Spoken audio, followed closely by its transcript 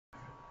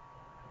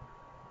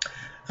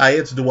Hi,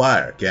 it's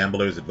Dwyer,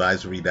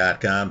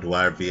 gamblersadvisory.com,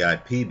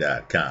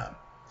 dwyervip.com.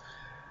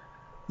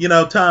 You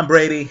know, Tom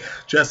Brady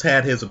just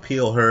had his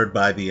appeal heard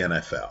by the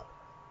NFL,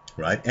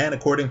 right? And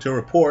according to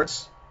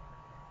reports,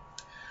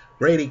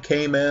 Brady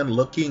came in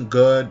looking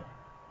good.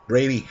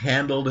 Brady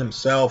handled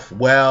himself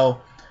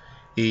well.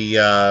 He,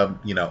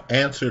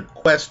 answered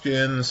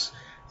questions.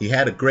 He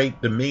had a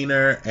great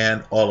demeanor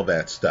and all of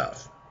that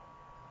stuff.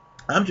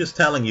 I'm just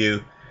telling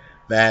you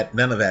that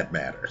none of that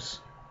matters,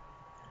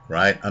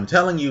 right? I'm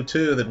telling you,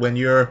 too, that when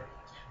you're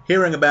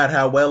hearing about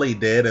how well he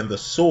did and the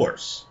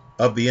source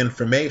of the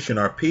information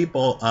are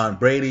people on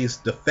Brady's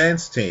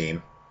defense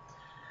team,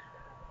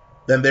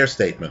 then their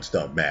statements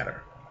don't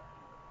matter,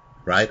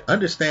 right?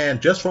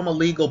 Understand, just from a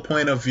legal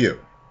point of view,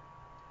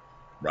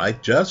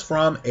 right? Just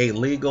from a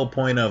legal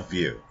point of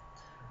view,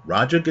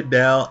 Roger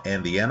Goodell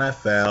and the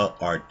NFL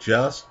are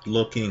just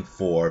looking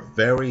for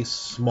very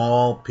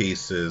small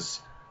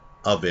pieces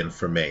of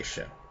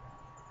information,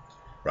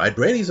 right?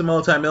 Brady's a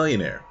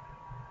multimillionaire.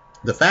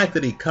 The fact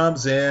that he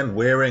comes in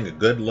wearing a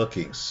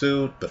good-looking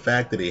suit, the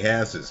fact that he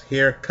has his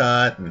hair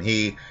cut and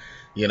he,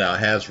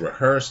 has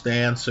rehearsed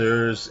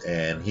answers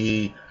and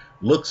he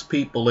looks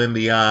people in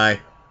the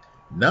eye,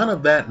 none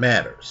of that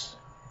matters.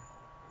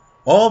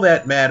 All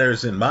that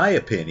matters, in my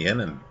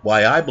opinion, and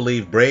why I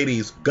believe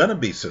Brady's going to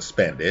be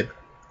suspended,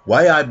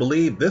 why I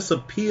believe this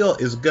appeal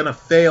is going to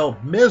fail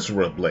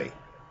miserably,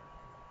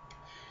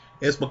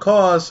 is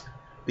because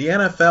the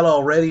NFL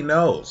already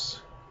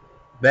knows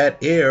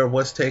that air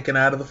was taken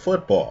out of the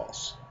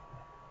footballs.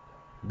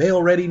 They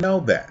already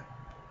know that,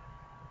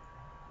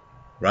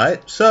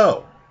 right?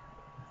 So,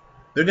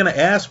 they're going to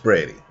ask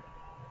Brady,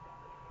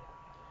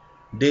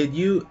 did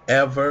you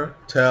ever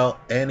tell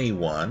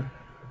anyone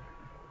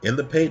in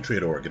the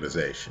Patriot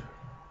organization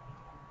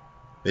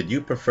that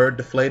you preferred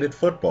deflated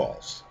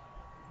footballs?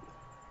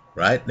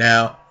 Right?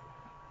 Now,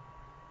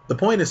 the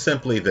point is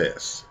simply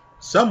this.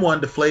 Someone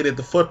deflated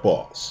the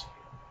footballs.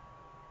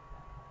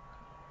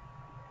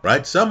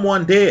 Right?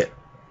 Someone did.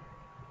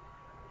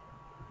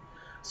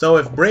 So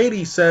if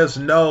Brady says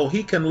no,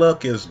 he can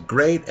look as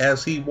great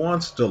as he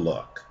wants to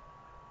look.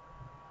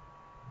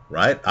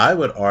 Right? I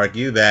would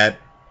argue that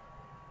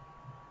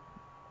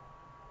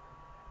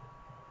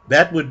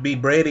would be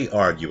Brady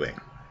arguing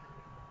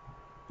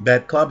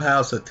that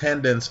clubhouse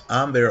attendants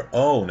on their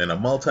own in a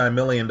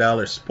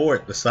multi-million-dollar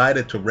sport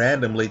decided to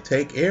randomly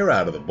take air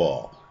out of the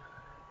ball.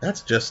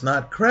 That's just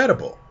not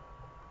credible.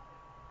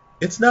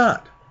 It's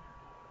not.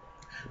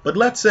 But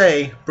let's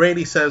say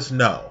Brady says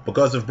no,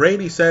 because if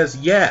Brady says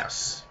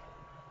yes,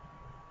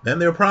 then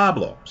there are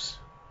problems.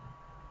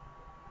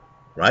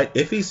 Right?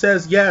 If he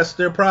says yes,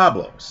 there are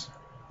problems.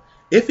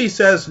 If he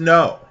says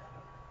no,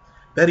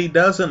 that he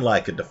doesn't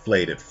like a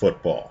deflated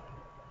football,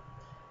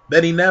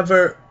 that he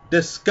never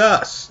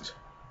discussed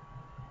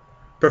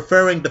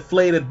preferring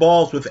deflated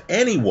balls with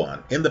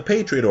anyone in the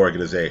Patriot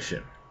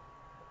organization,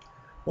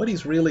 what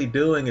he's really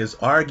doing is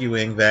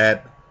arguing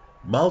that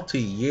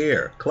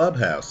multi-year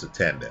clubhouse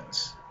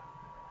attendance,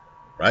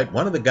 right?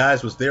 One of the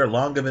guys was there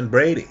longer than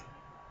Brady,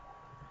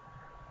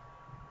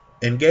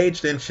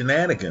 engaged in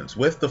shenanigans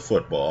with the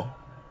football,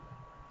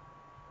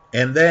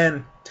 and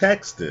then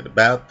texted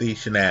about the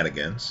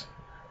shenanigans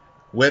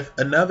with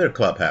another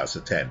clubhouse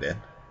attendant,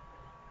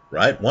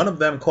 right? One of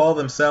them called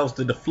themselves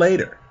the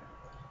deflator,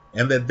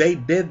 and that they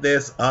did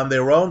this on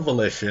their own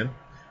volition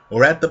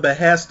or at the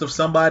behest of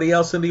somebody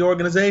else in the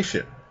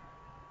organization.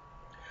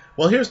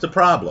 Well, here's the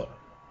problem,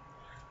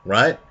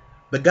 right?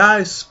 The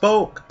guy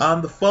spoke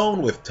on the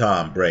phone with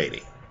Tom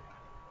Brady.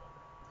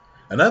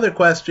 Another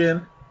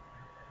question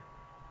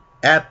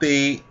at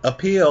the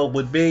appeal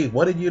would be,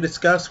 what did you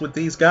discuss with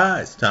these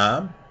guys,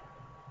 Tom?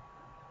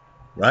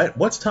 Right?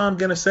 What's Tom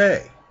going to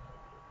say?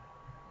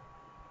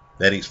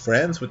 That he's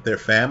friends with their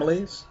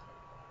families?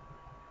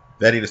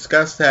 That he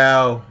discussed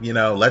how,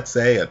 let's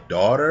say a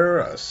daughter,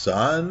 a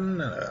son,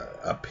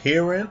 a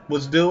parent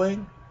was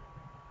doing?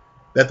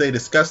 That they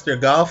discussed their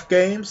golf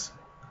games?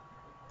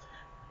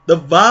 The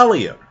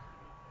volume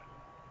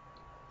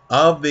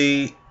of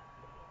the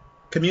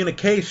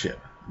communication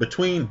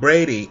between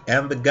Brady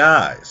and the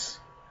guys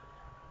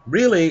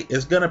really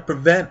is going to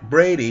prevent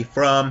Brady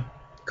from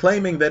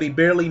claiming that he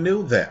barely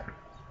knew them,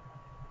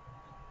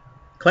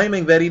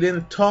 claiming that he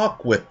didn't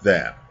talk with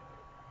them.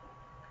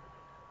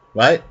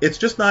 Right? It's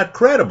just not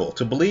credible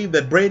to believe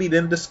that Brady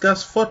didn't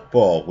discuss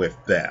football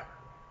with them.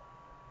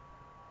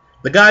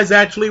 The guys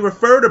actually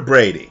refer to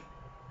Brady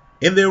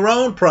in their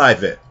own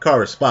private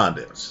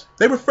correspondence.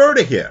 They refer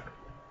to him.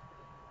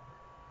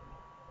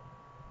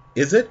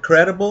 Is it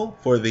credible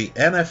for the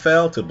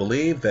NFL to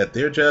believe that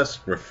they're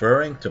just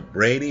referring to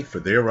Brady for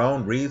their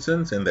own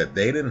reasons and that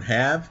they didn't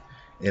have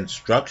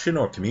instruction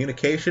or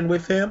communication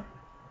with him?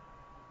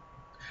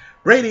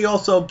 Brady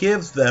also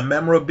gives them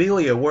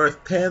memorabilia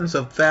worth tens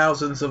of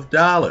thousands of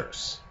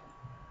dollars.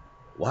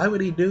 Why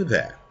would he do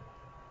that?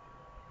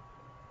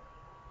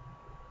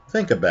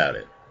 Think about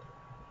it.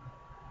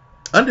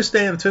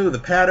 Understand, too, the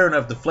pattern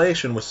of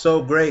deflation was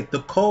so great, the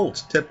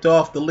Colts tipped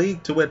off the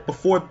league to it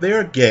before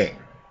their game.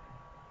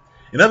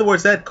 In other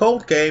words, that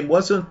Colt game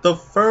wasn't the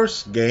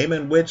first game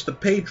in which the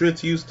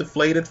Patriots used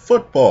deflated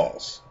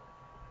footballs.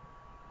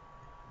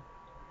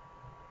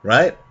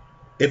 Right?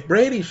 If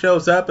Brady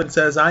shows up and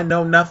says, I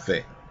know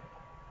nothing.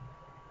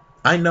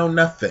 I know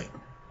nothing.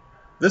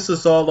 This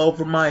is all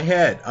over my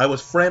head. I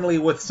was friendly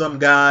with some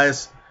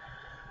guys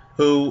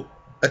who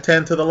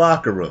attend to the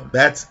locker room.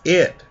 That's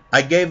it.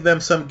 I gave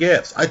them some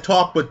gifts. I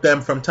talk with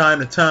them from time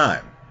to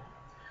time.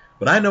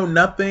 But I know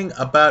nothing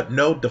about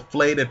no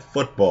deflated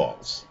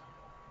footballs.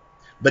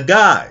 The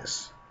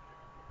guys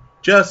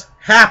just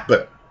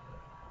happen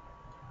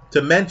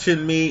to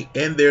mention me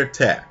in their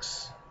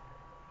texts.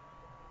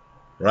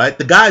 Right?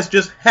 The guys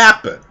just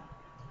happen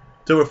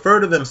to refer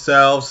to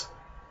themselves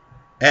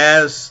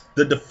as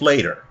the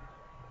deflator.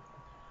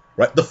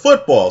 Right? The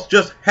footballs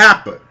just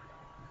happen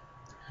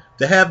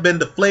to have been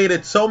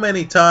deflated so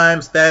many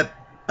times that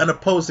an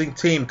opposing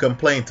team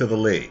complained to the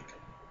league.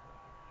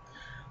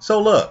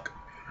 So look,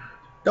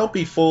 don't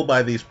be fooled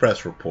by these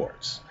press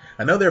reports.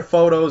 I know there are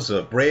photos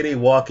of Brady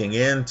walking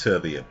into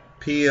the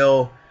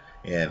appeal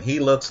and he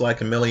looks like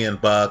 $1 million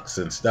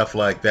and stuff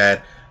like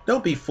that.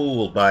 Don't be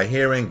fooled by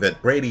hearing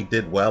that Brady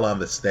did well on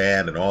the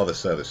stand and all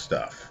this other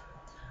stuff.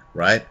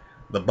 Right?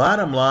 The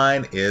bottom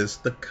line is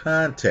the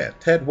content.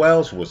 Ted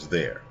Wells was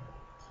there.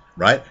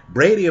 Right?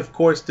 Brady, of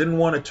course, didn't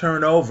want to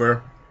turn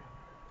over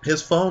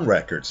his phone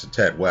records to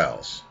Ted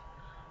Wells.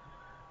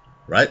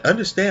 Right?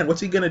 Understand,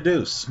 what's he going to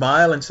do?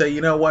 Smile and say,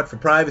 you know what, for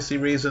privacy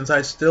reasons,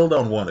 I still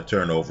don't want to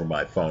turn over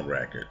my phone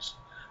records.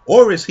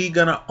 Or is he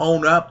going to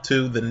own up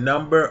to the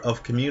number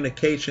of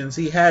communications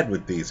he had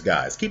with these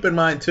guys? Keep in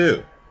mind,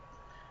 too,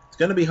 it's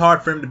going to be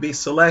hard for him to be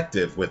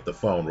selective with the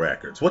phone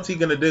records. What's he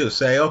going to do?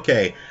 Say,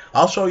 okay,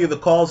 I'll show you the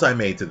calls I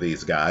made to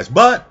these guys,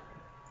 but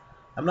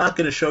I'm not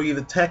going to show you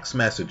the text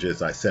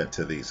messages I sent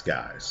to these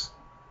guys.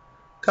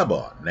 Come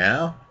on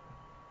now.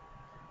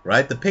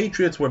 Right? The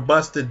Patriots were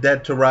busted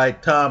dead to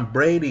right. Tom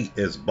Brady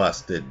is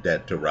busted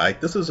dead to right.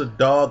 This is a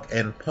dog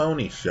and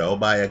pony show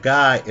by a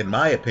guy, in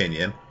my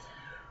opinion,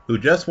 who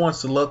just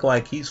wants to look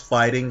like he's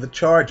fighting the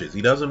charges.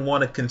 He doesn't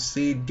want to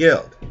concede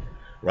guilt.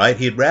 Right?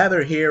 He'd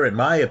rather hear, in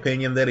my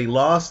opinion, that he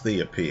lost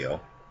the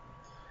appeal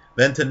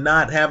than to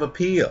not have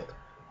appealed.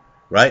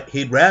 Right?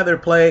 He'd rather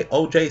play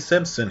O.J.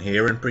 Simpson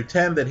here and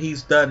pretend that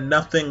he's done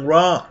nothing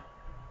wrong,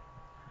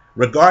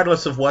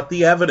 regardless of what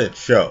the evidence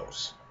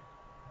shows.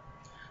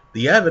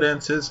 The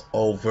evidence is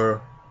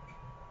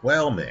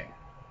overwhelming.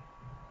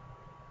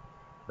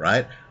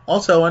 Right?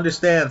 Also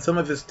understand, some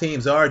of his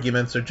team's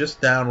arguments are just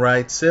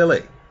downright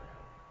silly.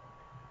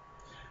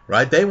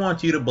 Right? They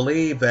want you to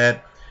believe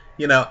that,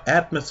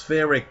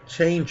 atmospheric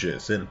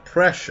changes in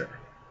pressure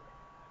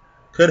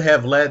could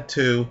have led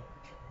to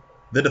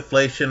the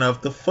deflation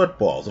of the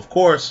footballs. Of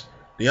course,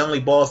 the only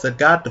balls that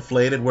got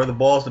deflated were the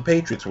balls the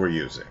Patriots were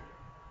using.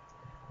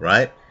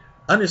 Right?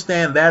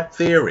 Understand that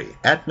theory,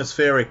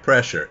 atmospheric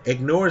pressure,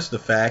 ignores the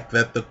fact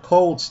that the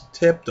Colts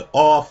tipped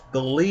off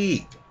the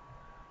league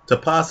to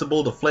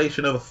possible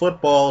deflation of the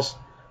footballs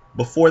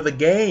before the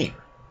game.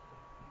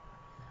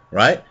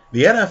 Right?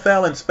 The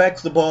NFL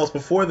inspects the balls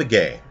before the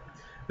game.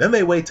 Then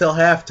they wait till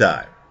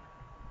halftime.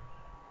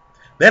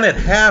 Then at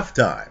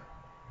halftime,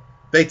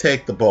 they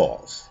take the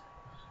balls.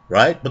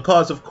 Right?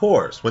 Because, of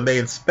course, when they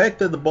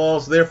inspected the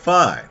balls, they're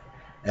fine.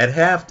 At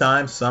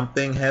halftime,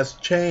 something has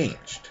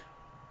changed.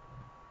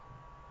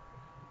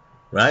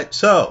 Right?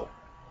 So,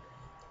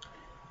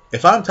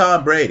 if I'm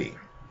Tom Brady,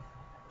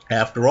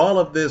 after all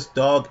of this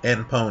dog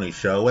and pony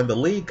show, when the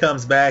league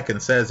comes back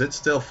and says it's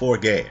still 4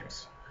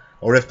 games,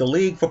 or if the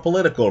league, for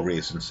political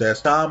reasons,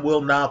 says Tom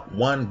will knock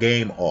 1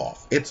 game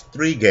off, it's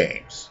 3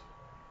 games,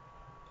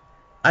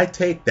 I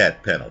take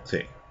that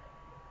penalty.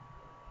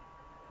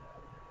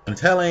 I'm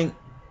telling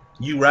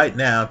you right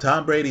now,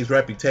 Tom Brady's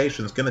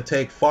reputation is going to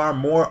take far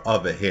more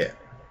of a hit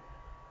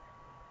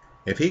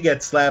if he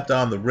gets slapped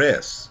on the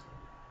wrist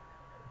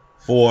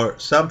for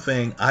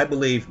something I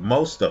believe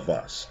most of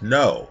us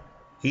know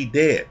he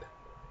did.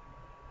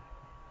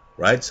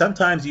 Right?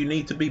 Sometimes you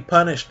need to be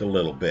punished a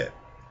little bit.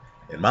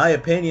 In my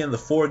opinion, the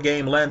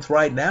 4-game length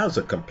right now is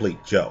a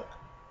complete joke.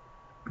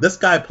 This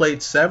guy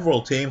played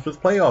several teams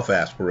with playoff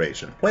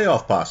aspirations,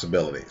 playoff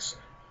possibilities,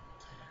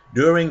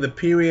 during the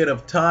period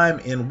of time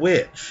in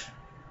which,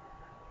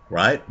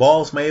 right,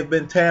 balls may have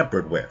been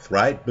tampered with,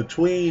 right,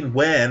 between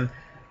when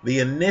the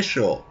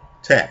initial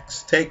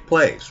texts take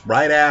place,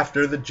 right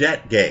after the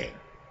Jet game,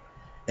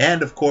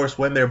 and of course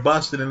when they're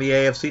busted in the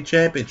AFC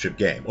Championship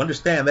game.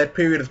 Understand, that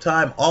period of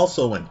time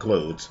also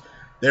includes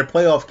their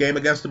playoff game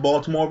against the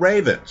Baltimore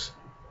Ravens.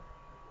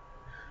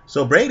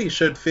 So Brady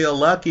should feel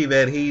lucky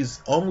that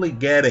he's only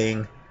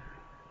getting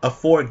a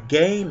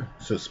 4-game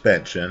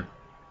suspension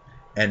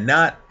and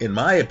not, in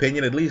my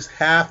opinion, at least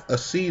half a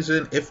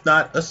season, if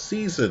not a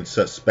season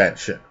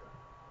suspension.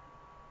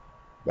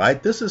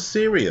 Right? This is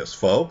serious,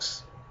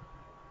 folks.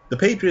 The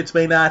Patriots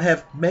may not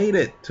have made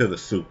it to the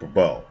Super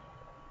Bowl,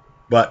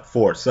 but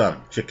for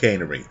some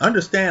chicanery.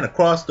 Understand,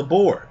 across the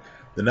board,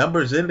 the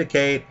numbers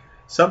indicate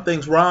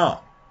something's wrong.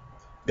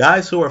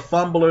 Guys who are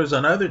fumblers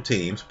on other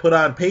teams put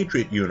on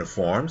Patriot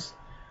uniforms,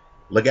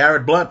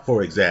 LeGarrette Blount,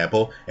 for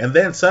example, and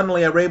then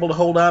suddenly are able to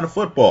hold on to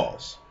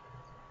footballs.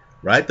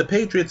 Right? The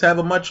Patriots have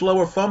a much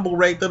lower fumble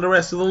rate than the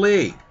rest of the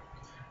league.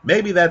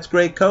 Maybe that's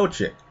great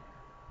coaching.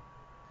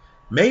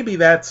 Maybe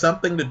that's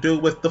something to do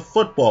with the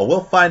football.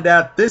 We'll find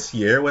out this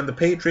year when the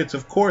Patriots,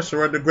 of course,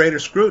 are under greater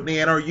scrutiny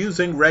and are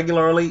using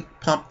regularly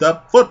pumped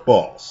up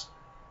footballs.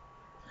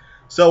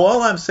 So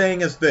all I'm saying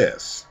is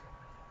this.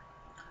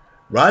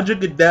 Roger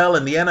Goodell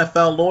and the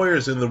NFL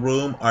lawyers in the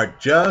room are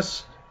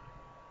just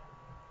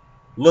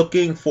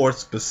looking for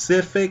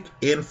specific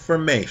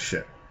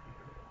information.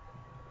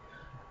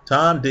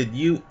 Tom, did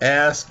you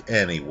ask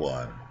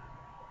anyone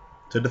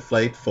to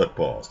deflate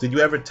footballs? Did you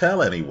ever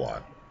tell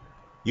anyone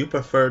you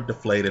preferred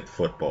deflated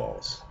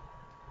footballs?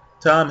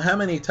 Tom, how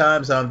many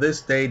times on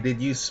this day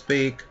did you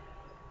speak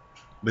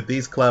with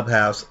these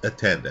clubhouse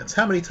attendants?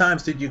 How many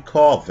times did you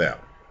call them?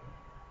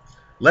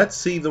 Let's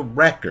see the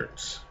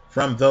records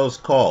from those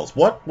calls.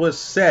 What was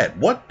said?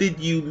 What did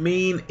you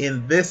mean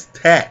in this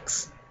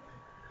text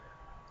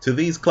to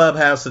these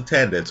clubhouse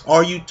attendants?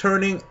 Are you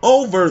turning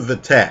over the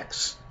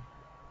text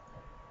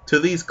to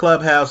these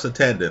clubhouse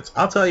attendants?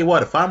 I'll tell you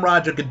what, if I'm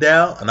Roger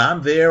Goodell and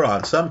I'm there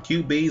on some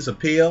QB's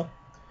appeal,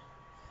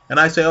 and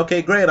I say,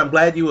 okay, great, I'm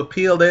glad you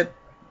appealed it.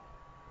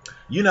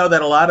 You know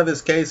that a lot of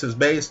this case is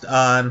based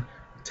on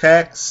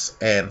texts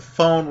and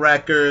phone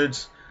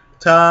records.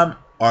 Tom,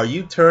 are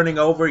you turning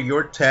over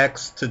your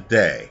text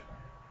today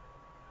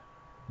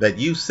that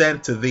you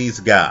sent to these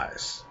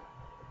guys?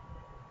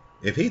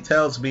 If he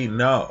tells me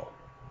no,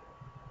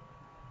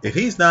 if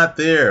he's not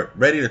there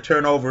ready to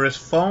turn over his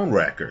phone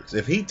records,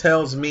 if he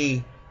tells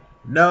me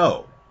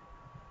no,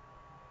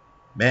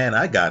 man,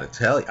 I gotta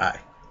tell you,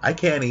 I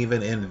can't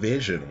even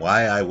envision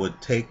why I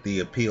would take the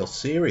appeal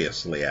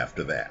seriously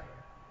after that.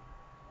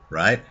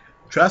 Right?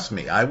 Trust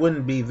me, I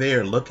wouldn't be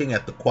there looking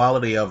at the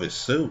quality of his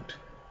suit,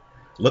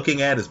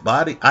 looking at his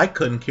body. I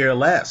couldn't care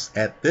less.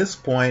 At this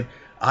point,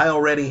 I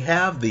already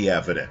have the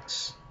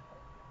evidence.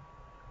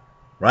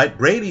 Right?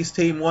 Brady's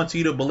team wants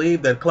you to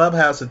believe that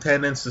clubhouse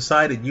attendants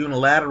decided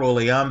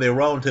unilaterally on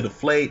their own to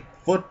deflate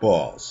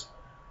footballs.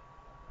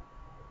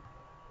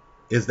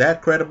 Is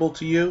that credible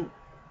to you?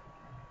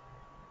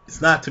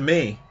 It's not to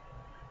me.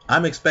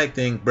 I'm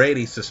expecting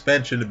Brady's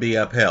suspension to be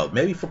upheld.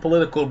 Maybe for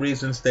political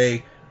reasons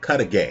they cut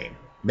a game.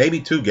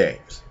 Maybe 2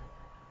 games.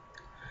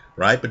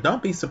 Right? But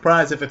don't be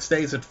surprised if it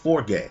stays at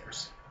 4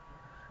 games.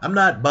 I'm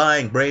not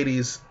buying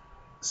Brady's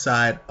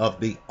side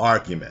of the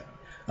argument.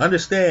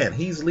 Understand,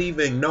 he's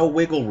leaving no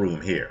wiggle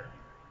room here.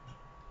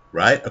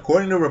 Right?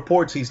 According to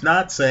reports, he's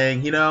not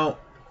saying,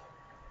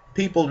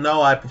 people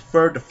know I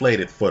prefer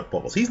deflated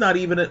footballs. He's not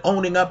even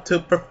owning up to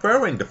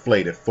preferring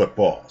deflated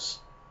footballs.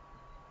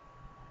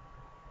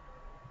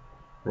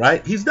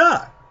 Right? He's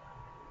not.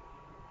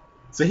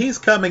 So he's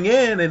coming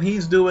in and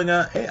he's doing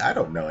hey, I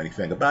don't know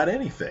anything about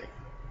anything.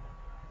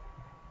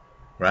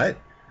 Right?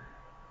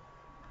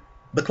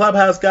 The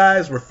clubhouse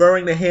guys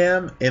referring to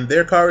him in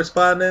their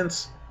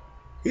correspondence,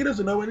 he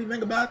doesn't know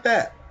anything about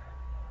that.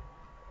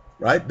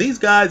 Right? These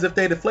guys, if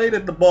they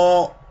deflated the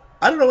ball,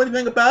 I don't know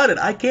anything about it.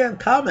 I can't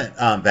comment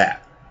on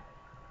that.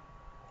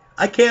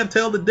 I can't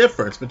tell the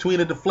difference between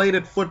a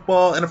deflated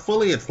football and a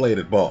fully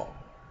inflated ball.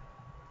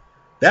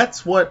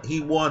 That's what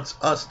he wants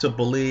us to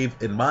believe.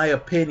 In my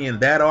opinion,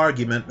 that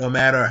argument, no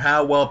matter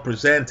how well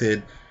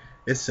presented,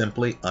 is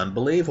simply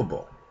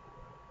unbelievable.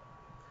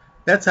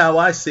 That's how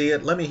I see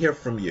it. Let me hear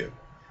from you.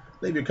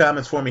 Leave your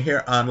comments for me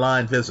here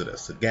online. Visit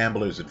us at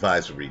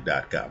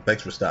gamblersadvisory.com.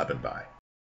 Thanks for stopping by.